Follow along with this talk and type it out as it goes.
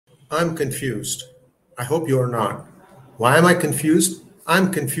I'm confused. I hope you're not. Why am I confused?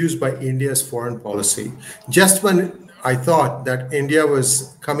 I'm confused by India's foreign policy. Just when I thought that India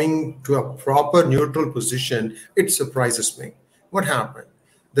was coming to a proper neutral position, it surprises me. What happened?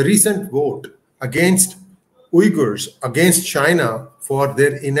 The recent vote against Uyghurs, against China for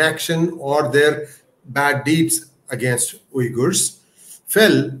their inaction or their bad deeds against Uyghurs,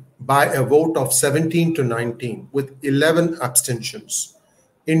 fell by a vote of 17 to 19 with 11 abstentions.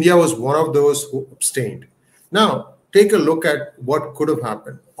 India was one of those who abstained. Now, take a look at what could have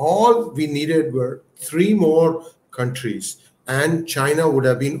happened. All we needed were three more countries, and China would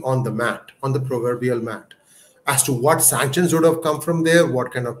have been on the mat, on the proverbial mat. As to what sanctions would have come from there,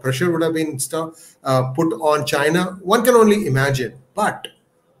 what kind of pressure would have been put on China, one can only imagine. But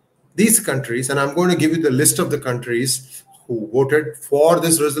these countries, and I'm going to give you the list of the countries who voted for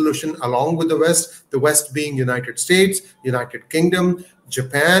this resolution along with the West being United States, United Kingdom,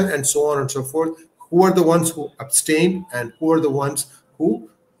 Japan, and so on and so forth. Who are the ones who abstained and who are the ones who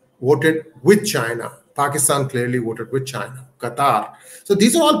voted with China? Pakistan clearly voted with China, Qatar. So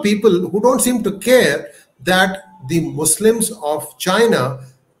these are all people who don't seem to care that the Muslims of China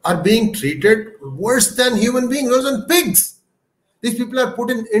are being treated worse than human beings, worse than pigs. These people are put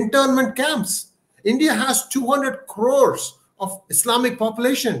in internment camps. India has 200 crores of Islamic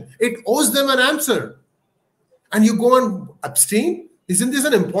population. It owes them an answer. And you go and abstain? Isn't this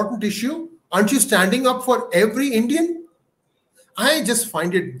an important issue? Aren't you standing up for every Indian? I just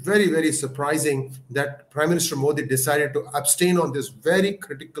find it very, very surprising that Prime Minister Modi decided to abstain on this very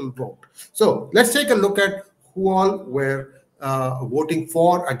critical vote. So let's take a look at who all were voting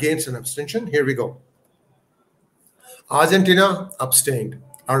for, against, and abstention. Here we go. Argentina abstained.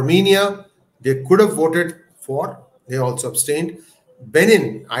 Armenia, they could have voted for, they also abstained.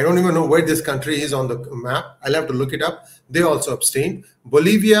 Benin, I don't even know where this country is on the map. I'll have to look it up. They also abstained.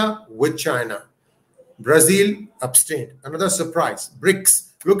 Bolivia with China. Brazil abstained. Another surprise.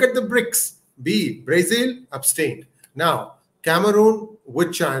 BRICS. Look at the BRICS. Brazil abstained. Now, Cameroon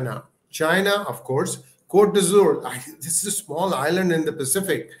with China. China, of course. Côte d'Azur. This is a small island in the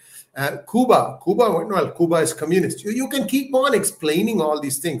Pacific. Cuba, well, Cuba is communist. You can keep on explaining all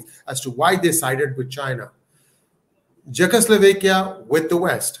these things as to why they sided with China. Czechoslovakia with the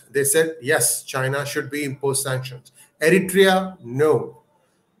West. They said, yes, China should be imposed sanctions. Eritrea, no.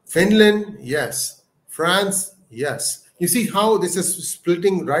 Finland, yes. France, yes. You see how this is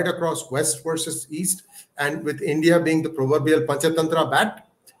splitting right across West versus East, and with India being the proverbial Panchatantra bat?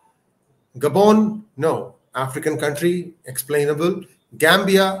 Gabon, no. African country, explainable.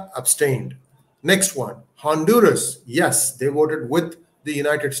 Gambia abstained. Next one, Honduras. Yes, they voted with the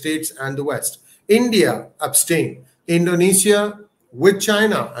United States and the West. India abstained. Indonesia with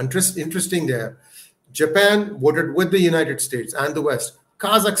China. Interesting there. Japan voted with the United States and the West.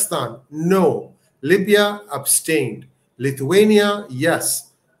 Kazakhstan, no. Libya abstained. Lithuania,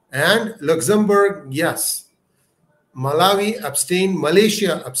 yes. And Luxembourg, yes. Malawi abstained.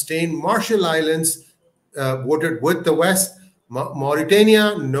 Malaysia abstained. Marshall Islands voted with the West.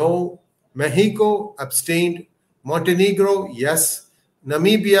 Mauritania, no. Mexico abstained. Montenegro, yes.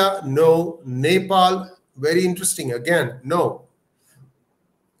 Namibia, no. Nepal, very interesting, again, no.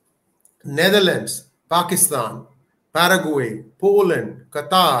 Netherlands, Pakistan, Paraguay, Poland,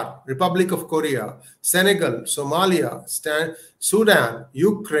 Qatar, Republic of Korea, Senegal, Somalia, Sudan,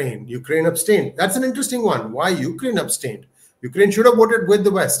 Ukraine. Ukraine abstained. That's an interesting one. Why Ukraine abstained? Ukraine should have voted with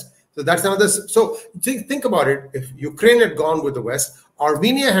the West. So that's another. So think about it. If Ukraine had gone with the West,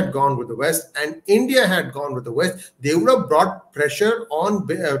 Armenia had gone with the West, and India had gone with the West, they would have brought pressure on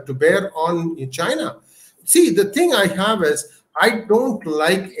to bear on China. See, the thing I have is I don't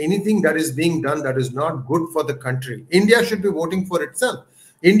like anything that is being done that is not good for the country. India should be voting for itself.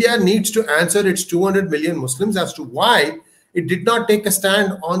 India needs to answer its 200 million Muslims as to why it did not take a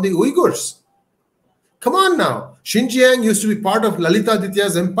stand on the Uyghurs. Come on now. Xinjiang used to be part of Lalita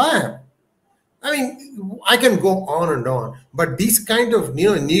Aditya's empire. I mean, I can go on and on, but these kind of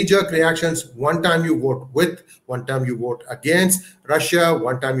knee-jerk reactions, one time you vote with, one time you vote against Russia,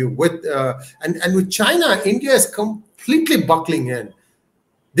 one time you with, and with China, India is completely buckling in.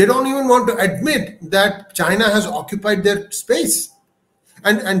 They don't even want to admit that China has occupied their space.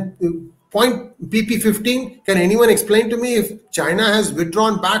 And point PP15, can anyone explain to me if China has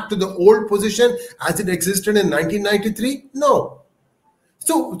withdrawn back to the old position as it existed in 1993? No.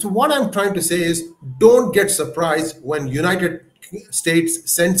 So what I'm trying to say is, don't get surprised when United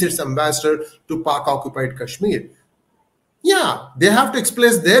States sends its ambassador to Pak-occupied Kashmir. Yeah, they have to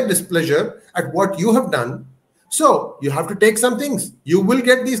express their displeasure at what you have done. So you have to take some things. You will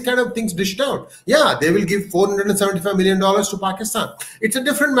get these kind of things dished out. Yeah, they will give $475 million to Pakistan. It's a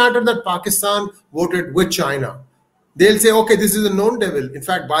different matter that Pakistan voted with China. They'll say, okay, this is a known devil. In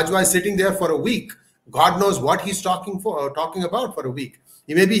fact, Bajwa is sitting there for a week. God knows what he's talking about for a week.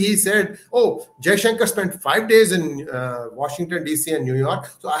 Maybe he said, oh, Jaishankar spent 5 days in Washington, D.C. and New York,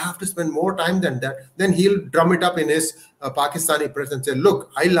 so I have to spend more time than that. Then he'll drum it up in his Pakistani press and say,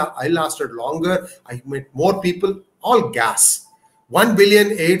 look, I lasted longer. I met more people, all gas. 1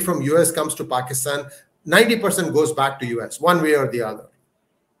 billion aid from US comes to Pakistan. 90% goes back to US, one way or the other.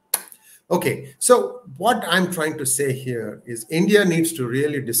 Okay, so what I'm trying to say here is India needs to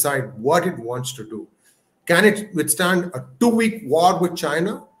really decide what it wants to do. Can it withstand a 2-week war with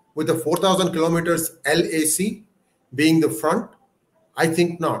China with the 4,000 kilometers LAC being the front? I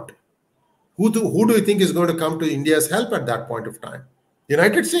think not. Who do you think is going to come to India's help at that point of time?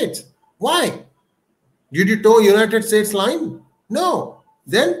 United States. Why? Did you toe United States line? No.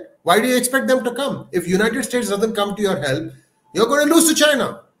 Then why do you expect them to come? If United States doesn't come to your help, you're going to lose to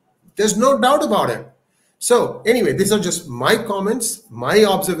China. There's no doubt about it. So anyway, these are just my comments, my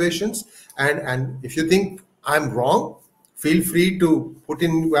observations. And if you think I'm wrong, feel free to put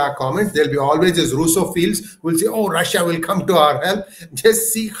in your comments. There'll be always, as Russo feels, will say, oh, Russia will come to our help.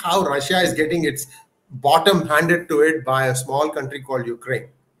 Just see how Russia is getting its bottom handed to it by a small country called Ukraine.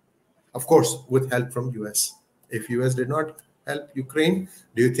 Of course, with help from US. If US did not help Ukraine,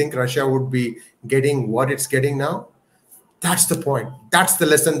 do you think Russia would be getting what it's getting now? That's the point. That's the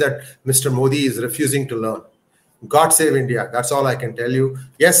lesson that Mr. Modi is refusing to learn. God save India. That's all I can tell you.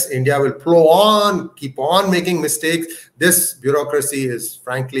 Yes, India will plow on, keep on making mistakes. This bureaucracy is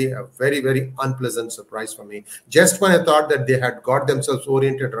frankly a very, very unpleasant surprise for me. Just when I thought that they had got themselves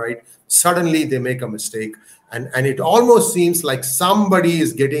oriented right, suddenly they make a mistake. And it almost seems like somebody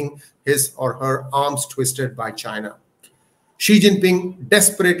is getting his or her arms twisted by China. Xi Jinping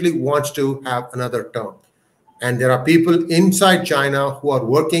desperately wants to have another term. And there are people inside China who are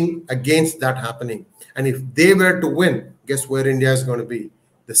working against that happening. And if they were to win, guess where India is going to be?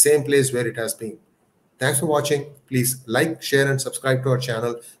 The same place where it has been. Thanks for watching. Please like, share, and subscribe to our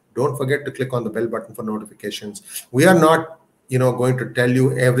channel. Don't forget to click on the bell button for notifications. We are not, going to tell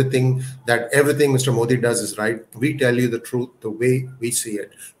you everything Mr. Modi does is right. We tell you the truth the way we see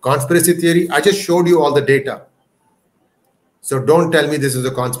it. Conspiracy theory, I just showed you all the data. So don't tell me this is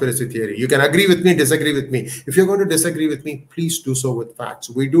a conspiracy theory. You can agree with me, disagree with me. If you're going to disagree with me, please do so with facts.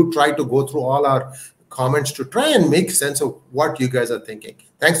 We do try to go through all our comments to try and make sense of what you guys are thinking.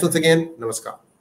 Thanks once again. Namaskar.